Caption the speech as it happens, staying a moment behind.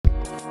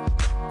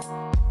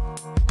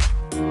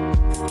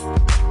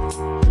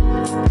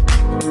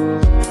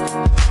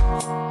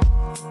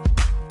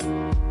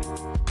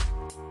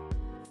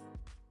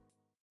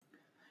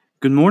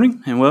Good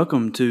morning and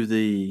welcome to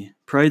the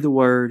Pray the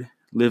Word,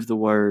 Live the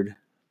Word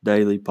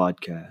daily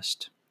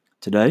podcast.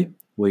 Today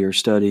we are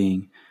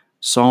studying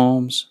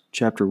Psalms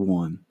chapter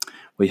 1.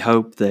 We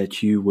hope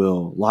that you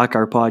will like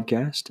our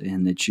podcast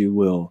and that you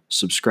will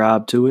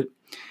subscribe to it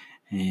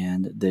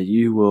and that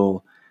you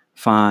will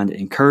find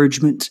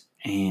encouragement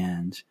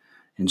and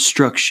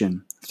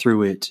instruction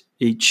through it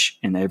each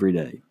and every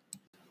day.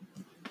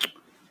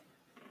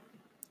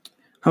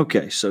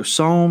 Okay, so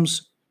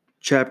Psalms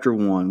chapter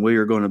 1, we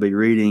are going to be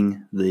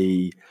reading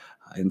the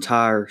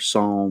entire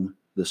psalm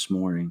this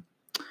morning.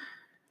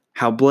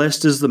 How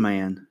blessed is the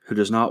man who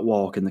does not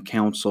walk in the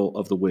counsel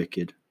of the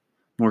wicked,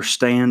 nor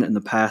stand in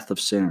the path of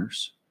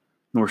sinners,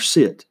 nor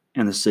sit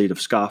in the seat of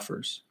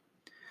scoffers.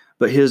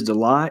 But his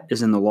delight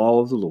is in the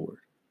law of the Lord,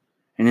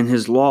 and in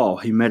his law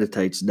he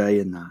meditates day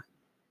and night.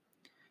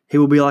 He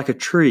will be like a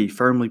tree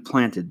firmly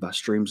planted by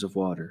streams of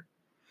water,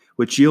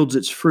 which yields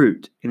its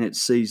fruit in its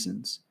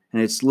seasons,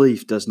 and its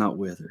leaf does not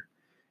wither.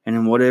 And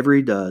in whatever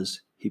he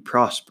does, he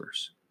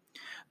prospers.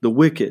 The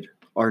wicked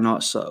are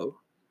not so,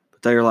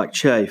 but they are like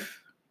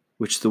chaff,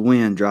 which the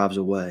wind drives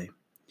away.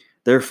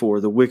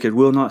 Therefore the wicked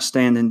will not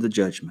stand in the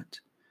judgment,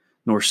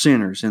 nor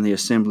sinners in the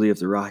assembly of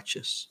the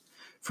righteous.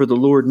 For the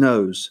Lord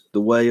knows the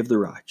way of the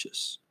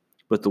righteous,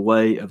 but the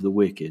way of the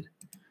wicked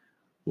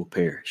will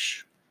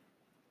perish.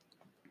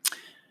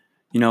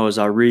 As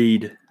I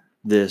read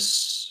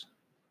this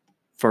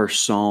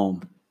first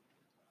psalm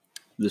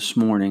this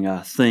morning,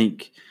 I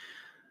think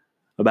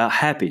about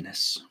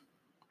happiness.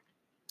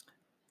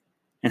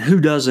 And who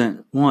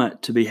doesn't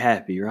want to be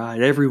happy, right?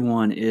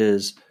 Everyone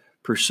is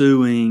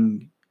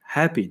pursuing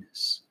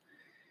happiness.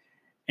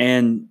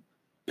 And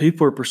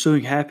people are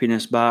pursuing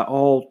happiness by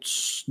all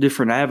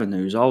different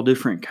avenues, all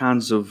different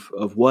kinds of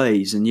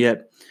ways. And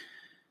yet,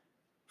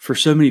 for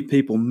so many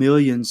people,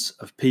 millions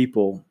of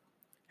people,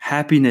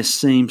 happiness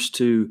seems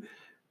to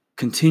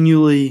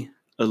continually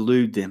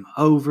elude them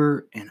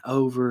over and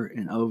over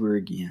and over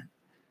again.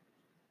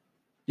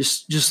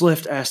 Just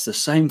left to ask the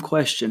same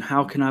question,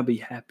 how can I be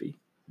happy?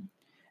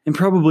 And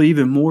probably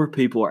even more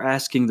people are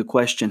asking the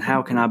question,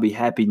 how can I be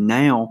happy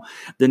now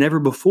than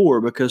ever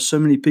before? Because so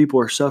many people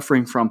are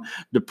suffering from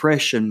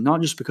depression,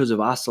 not just because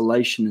of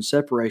isolation and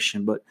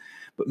separation, but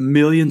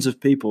millions of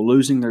people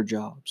losing their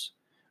jobs.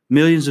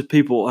 Millions of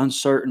people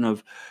uncertain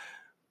of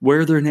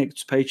where their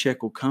next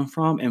paycheck will come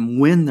from and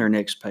when their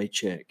next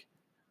paycheck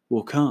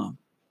will come.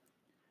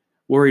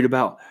 Worried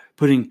about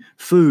putting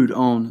food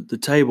on the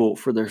table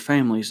for their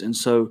families. And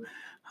so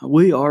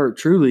we are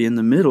truly in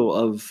the middle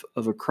of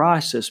a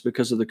crisis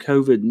because of the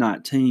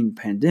COVID-19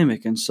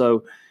 pandemic. And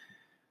so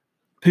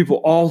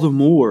people all the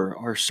more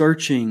are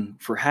searching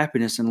for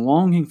happiness and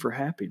longing for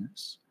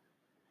happiness.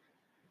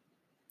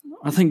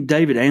 I think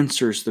David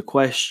answers the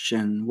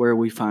question where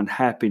we find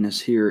happiness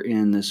here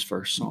in this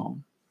first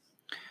psalm.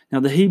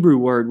 Now, the Hebrew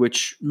word,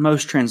 which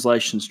most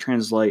translations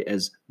translate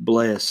as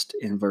blessed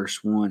in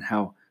verse 1,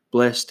 how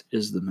blessed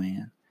is the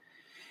man,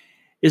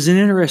 is an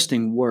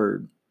interesting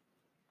word.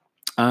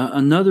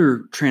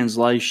 Another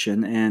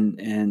translation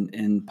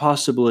and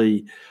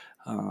possibly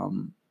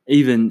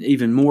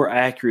even more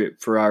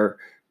accurate for our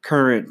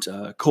current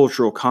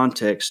cultural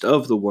context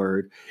of the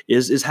word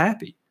is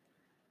happy.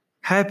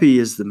 Happy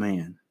is the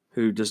man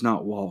who does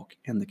not walk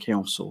in the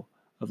counsel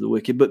of the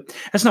wicked. But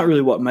that's not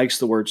really what makes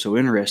the word so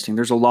interesting.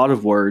 There's a lot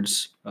of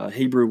words,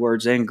 Hebrew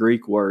words and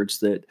Greek words,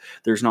 that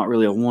there's not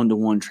really a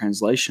one-to-one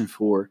translation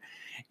for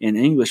in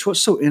English.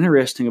 What's so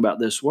interesting about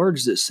this word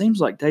is it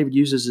seems like David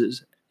uses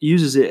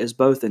it as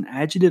both an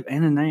adjective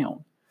and a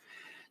noun.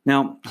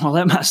 Now, while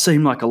that might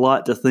seem like a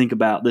lot to think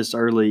about this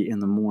early in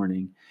the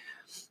morning,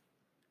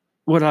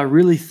 what I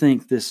really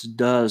think this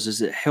does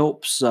is it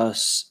helps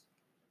us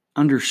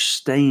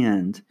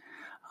understand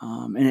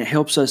and it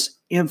helps us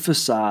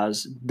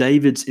emphasize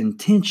David's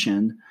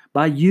intention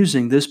by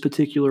using this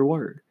particular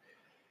word.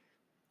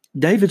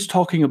 David's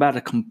talking about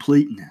a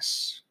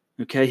completeness.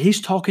 Okay, he's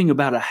talking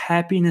about a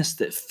happiness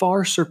that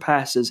far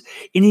surpasses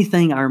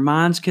anything our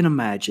minds can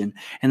imagine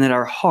and that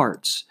our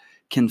hearts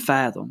can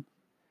fathom.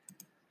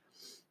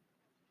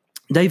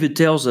 David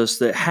tells us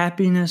that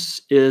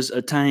happiness is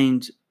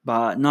attained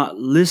by not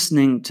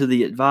listening to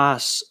the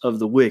advice of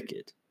the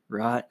wicked,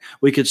 right?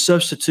 We could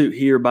substitute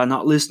here by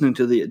not listening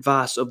to the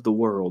advice of the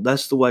world.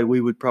 That's the way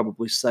we would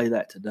probably say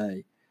that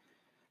today.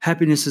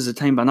 Happiness is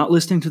attained by not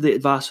listening to the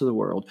advice of the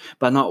world,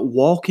 by not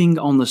walking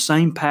on the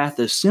same path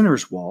as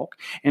sinners walk,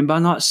 and by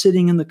not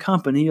sitting in the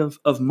company of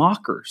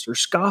mockers or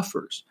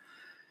scoffers.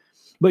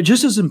 But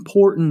just as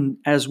important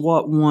as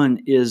what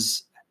one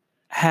is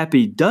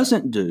happy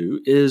doesn't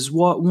do is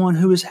what one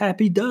who is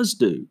happy does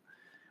do,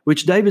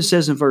 which David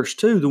says in verse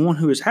 2, the one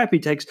who is happy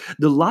takes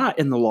delight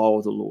in the law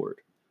of the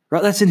Lord.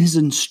 Right? That's in his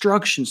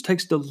instructions,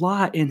 takes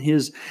delight in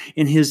his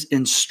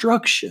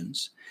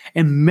instructions,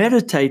 and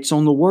meditates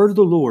on the word of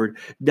the Lord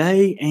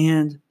day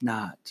and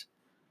night.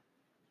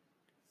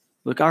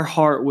 Look, our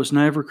heart was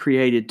never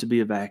created to be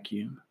a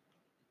vacuum.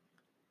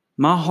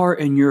 My heart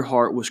and your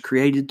heart was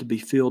created to be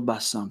filled by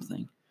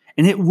something,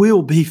 and it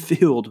will be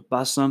filled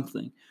by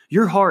something.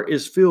 Your heart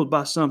is filled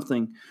by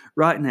something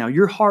right now.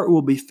 Your heart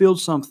will be filled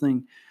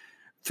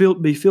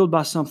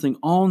by something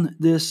on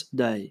this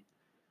day.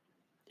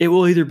 It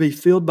will either be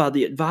filled by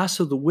the advice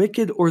of the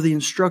wicked or the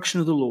instruction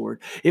of the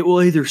Lord. It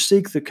will either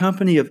seek the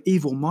company of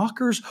evil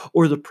mockers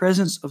or the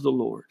presence of the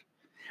Lord.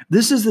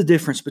 This is the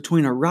difference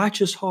between a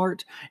righteous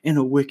heart and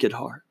a wicked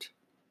heart.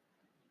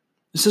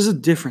 This is a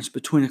difference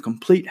between a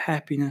complete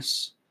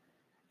happiness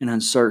and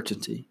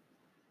uncertainty.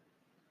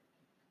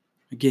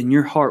 Again,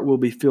 your heart will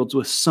be filled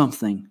with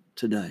something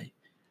today.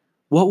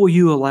 What will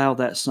you allow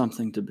that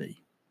something to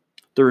be?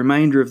 The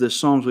remainder of this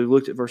psalm, we've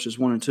looked at verses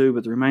 1 and 2,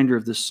 but the remainder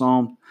of this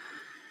psalm,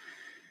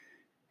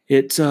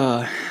 it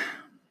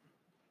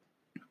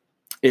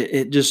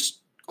just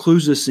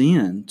clues us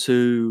in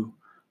to,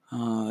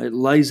 it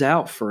lays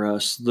out for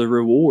us the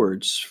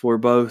rewards for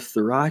both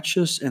the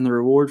righteous and the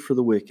reward for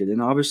the wicked.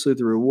 And obviously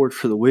the reward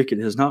for the wicked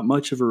is not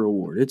much of a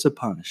reward. It's a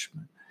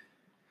punishment.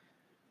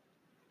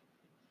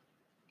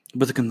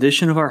 But the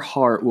condition of our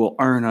heart will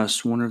earn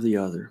us one or the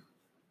other.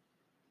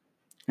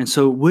 And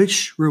so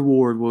which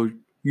reward will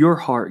your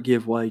heart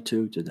give way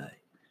to today?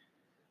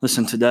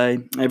 Listen, today,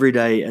 every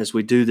day as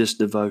we do this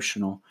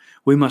devotional,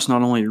 we must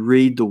not only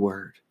read the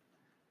Word,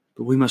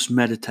 but we must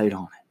meditate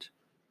on it.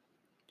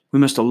 We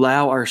must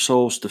allow our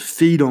souls to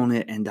feed on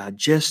it and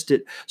digest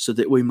it so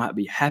that we might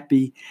be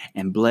happy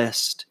and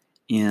blessed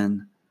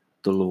in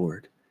the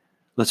Lord.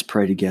 Let's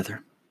pray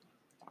together.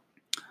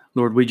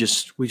 Lord, we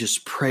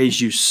just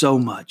praise you so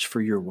much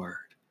for your Word.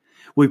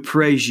 We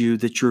praise you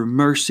that your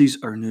mercies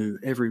are new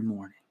every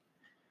morning.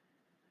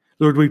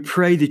 Lord, we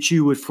pray that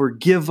you would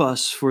forgive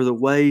us for the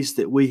ways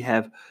that we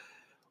have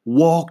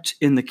walked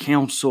in the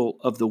counsel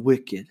of the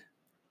wicked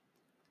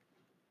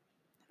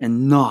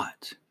and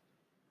not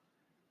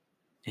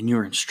in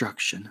your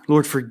instruction.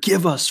 Lord,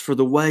 forgive us for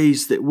the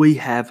ways that we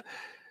have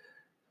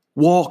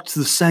walked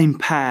the same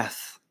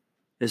path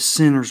as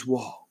sinners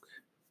walk.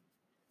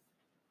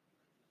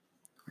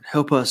 Lord,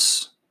 help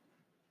us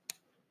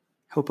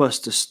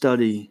to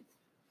study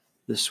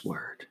this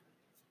Word.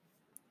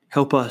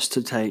 Help us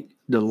to take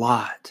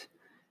delight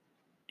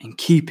in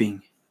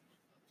keeping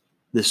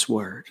this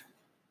Word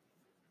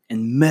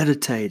and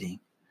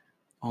meditating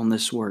on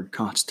this Word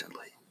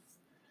constantly.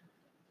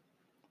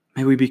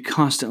 May we be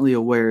constantly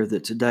aware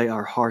that today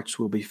our hearts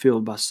will be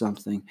filled by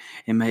something,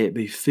 and may it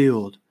be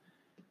filled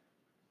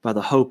by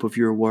the hope of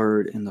your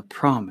Word and the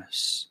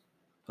promise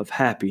of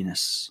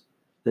happiness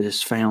that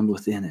is found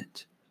within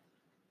it.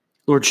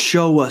 Lord,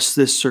 show us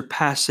this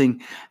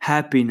surpassing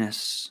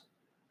happiness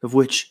of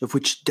which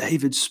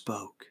David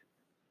spoke.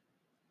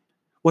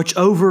 Watch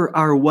over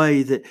our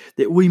way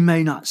that we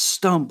may not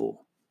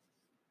stumble,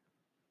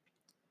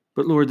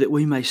 but Lord, that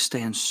we may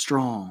stand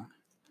strong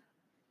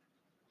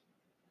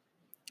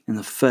in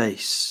the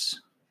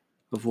face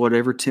of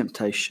whatever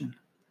temptation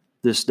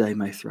this day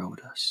may throw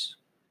at us.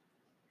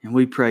 And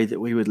we pray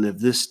that we would live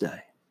this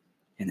day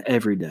and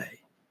every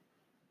day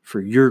for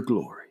your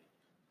glory,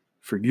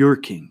 for your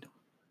kingdom.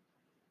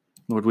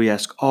 Lord, we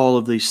ask all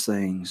of these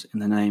things in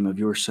the name of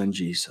your Son,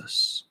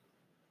 Jesus.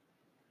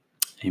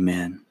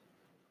 Amen.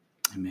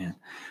 Amen.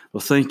 Well,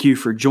 thank you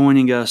for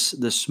joining us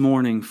this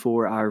morning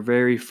for our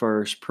very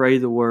first Pray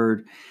the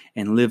Word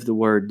and Live the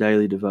Word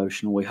daily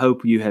devotional. We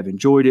hope you have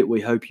enjoyed it. We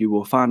hope you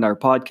will find our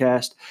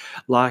podcast,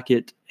 like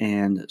it,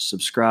 and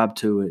subscribe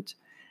to it.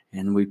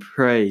 And we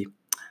pray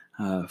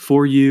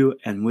for you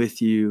and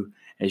with you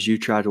as you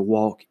try to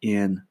walk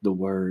in the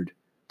Word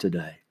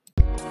today.